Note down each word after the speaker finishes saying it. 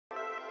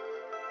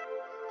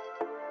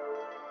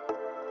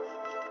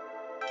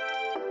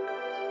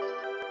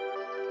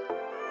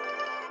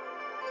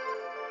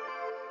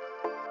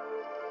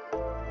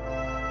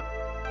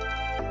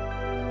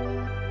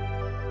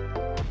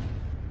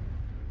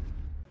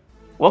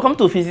Welcome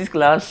to physics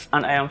class,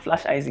 and I am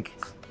Flash Isaac.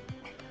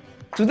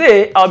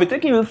 Today I'll be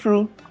taking you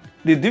through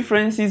the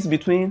differences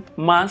between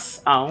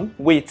mass and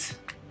weight.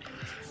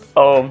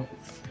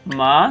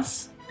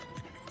 Mass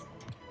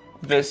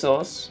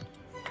versus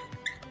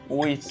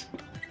weight.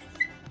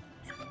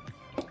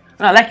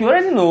 Now, like you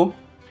already know,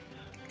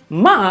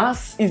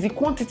 mass is the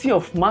quantity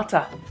of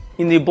matter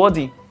in a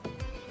body.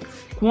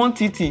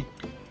 Quantity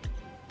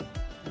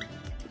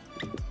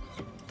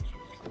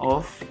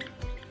of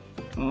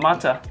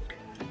matter.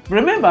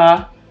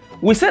 Remember,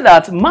 we said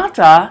that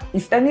matter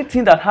is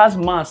anything that has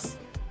mass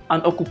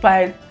and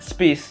occupied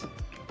space.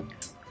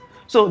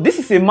 So this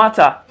is a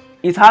matter,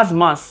 it has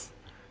mass.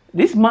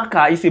 This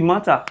marker is a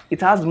matter,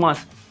 it has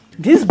mass.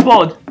 This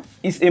board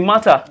is a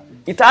matter,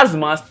 it has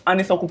mass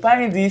and is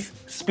occupying this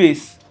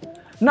space.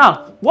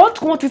 Now, what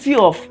quantity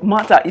of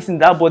matter is in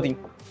that body?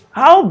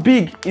 How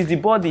big is the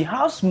body?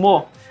 How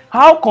small?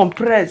 How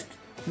compressed?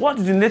 What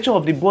is the nature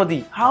of the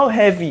body? How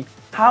heavy?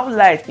 How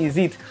light is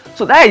it?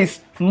 So that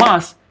is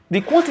mass, the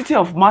quantity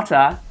of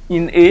matter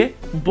in a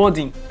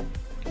body.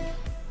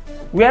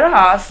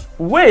 Whereas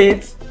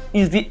weight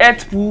is the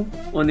earth pull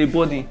on a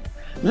body.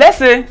 Let's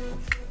say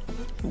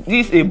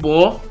this is a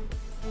ball.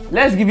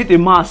 Let's give it a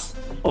mass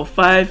of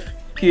 5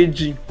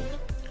 kg.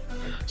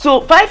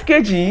 So 5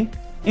 kg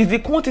is the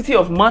quantity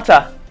of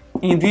matter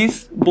in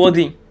this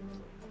body.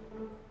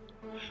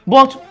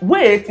 But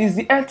weight is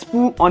the earth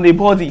pull on a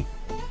body.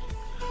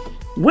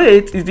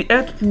 Weight is the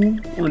earth pull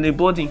on a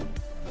body.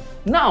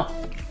 Now,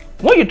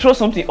 when you throw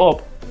something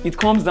up, it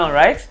comes down,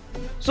 right?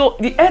 So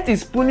the earth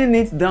is pulling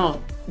it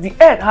down. The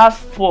earth has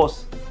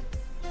force.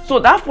 So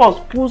that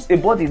force pulls a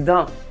body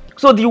down.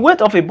 So the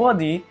weight of a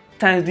body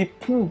times the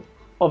pull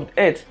of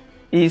the earth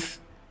is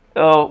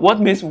what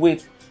makes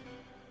weight.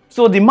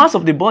 So the mass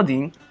of the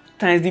body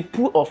times the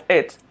pull of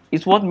earth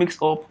is what makes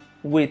up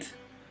weight.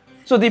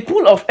 So the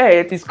pull of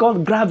earth is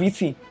called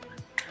gravity.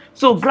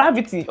 So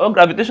gravity or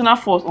gravitational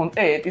force on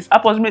earth is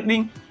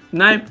approximately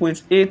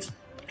 9.8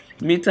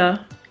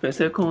 meter per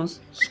second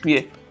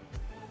square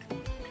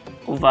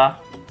over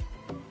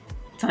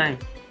time.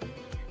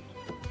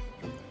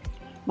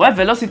 While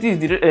velocity is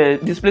the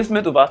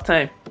displacement over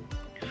time.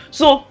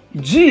 So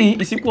G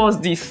is equals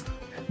this.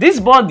 This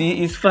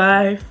body is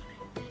 5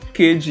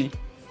 kg.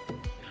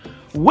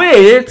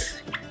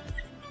 Weight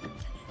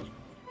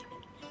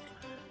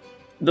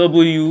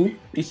W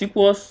is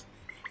equals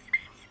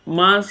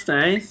mass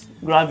times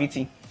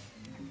gravity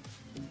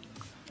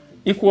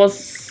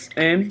equals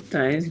m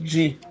times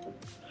g.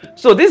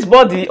 So this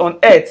body on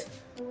earth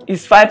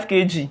is 5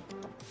 kg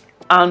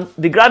and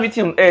the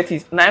gravity on earth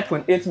is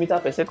 9.8 meter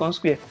per second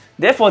square.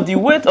 Therefore the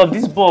weight of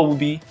this ball will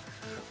be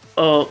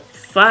 5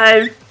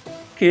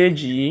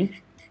 kg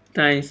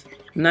times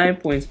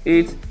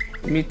 9.8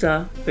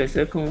 meter per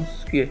second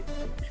square,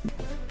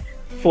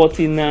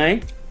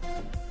 49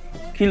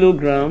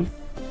 kilogram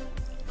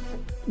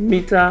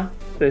meter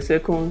per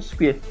second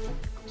square.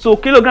 So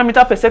kilogram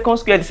meter per second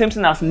square is the same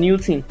thing as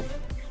Newton.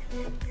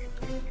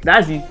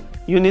 That's the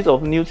unit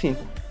of Newton.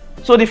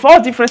 So the four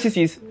differences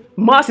is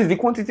mass is the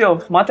quantity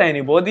of matter in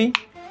a body,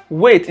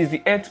 weight is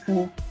the earth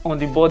pull on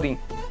the body.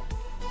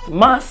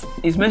 Mass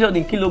is measured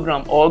in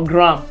kilogram or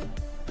gram,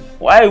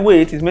 while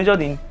weight is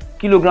measured in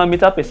kilogram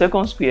meter per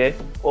second square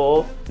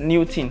or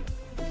Newton.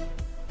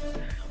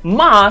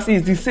 Mass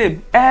is the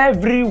same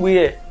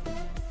everywhere.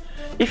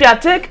 If you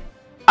take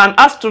an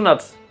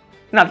astronaut,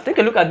 now take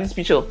a look at this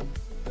picture.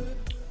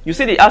 You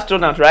see the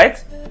astronaut,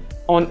 right?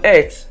 On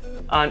Earth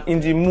and in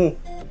the moon.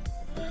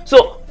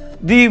 So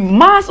the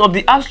mass of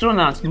the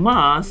astronaut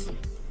mass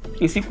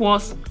is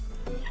equals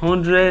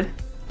 100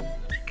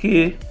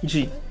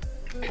 kg.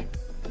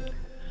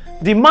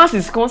 The mass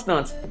is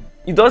constant,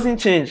 it doesn't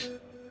change.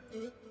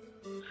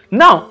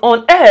 Now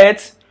on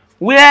Earth,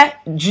 where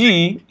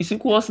G is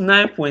equals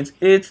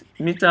 9.8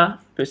 meter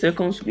per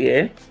second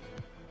square,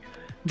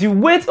 the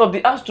weight of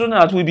the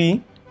astronaut will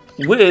be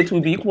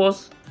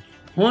equals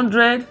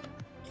 100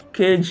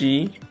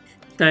 kg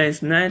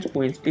times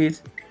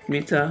 9.8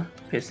 meter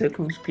per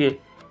second square,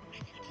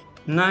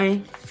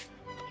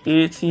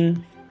 980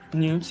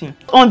 Newton.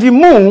 On the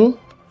moon,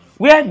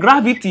 where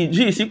gravity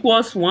G is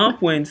equals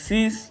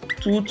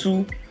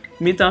 1.622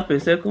 meter per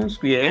second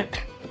square,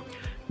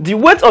 the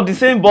weight of the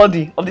same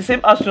body of the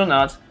same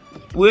astronaut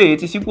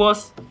weight is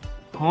equals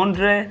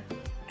 100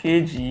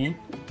 kg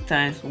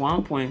times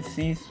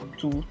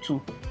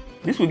 1.622.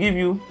 This will give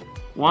you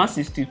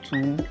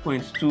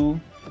 162.2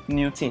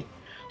 Newton.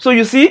 So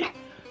you see,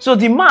 so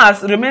the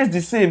mass remains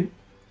the same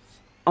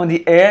on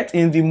the earth,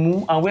 in the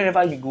moon, and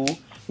wherever you go,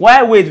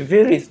 while weight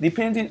varies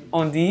depending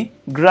on the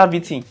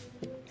gravity.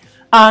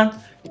 And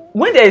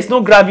when there is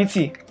no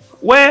gravity,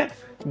 where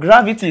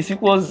gravity is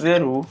equals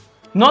 0,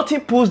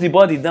 nothing pulls the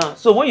body down.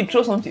 So when you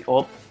throw something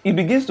up, it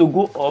begins to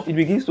go up, it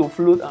begins to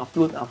float and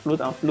float and float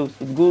and float.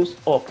 It goes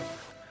up.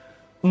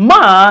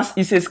 Mass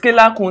is a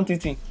scalar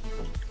quantity.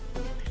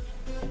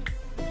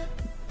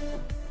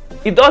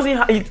 It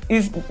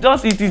is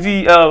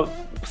the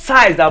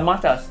size that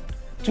matters.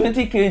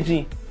 20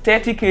 kg,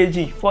 30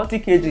 kg, 40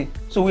 kg.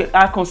 So we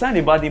are concerned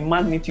about the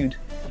magnitude.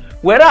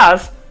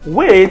 Whereas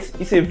weight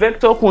is a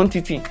vector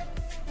quantity.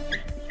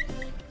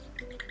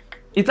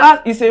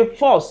 It's a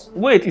force.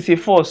 Weight is a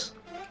force.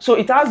 So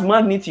it has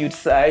magnitude,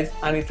 size,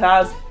 and it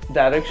has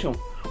direction.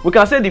 We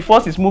can say the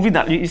force is moving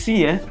down. You see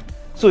here?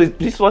 So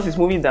this force is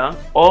moving down,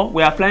 or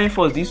we're applying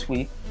force this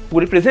way.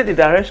 We represent the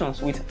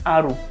directions with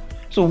arrow.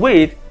 So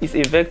weight is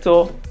a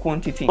vector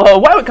quantity.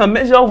 While we can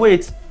measure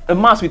weight, a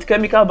mass with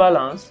chemical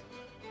balance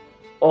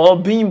or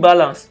being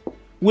balance,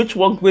 which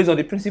work based on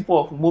the principle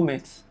of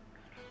moment.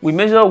 We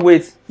measure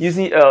weight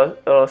using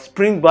a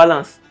spring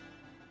balance,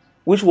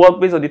 which work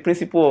based on the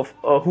principle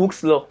of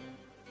Hooke's law.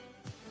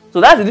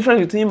 So that's the difference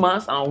between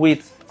mass and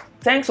weight.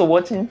 Thanks for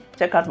watching.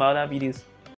 Check out my other videos.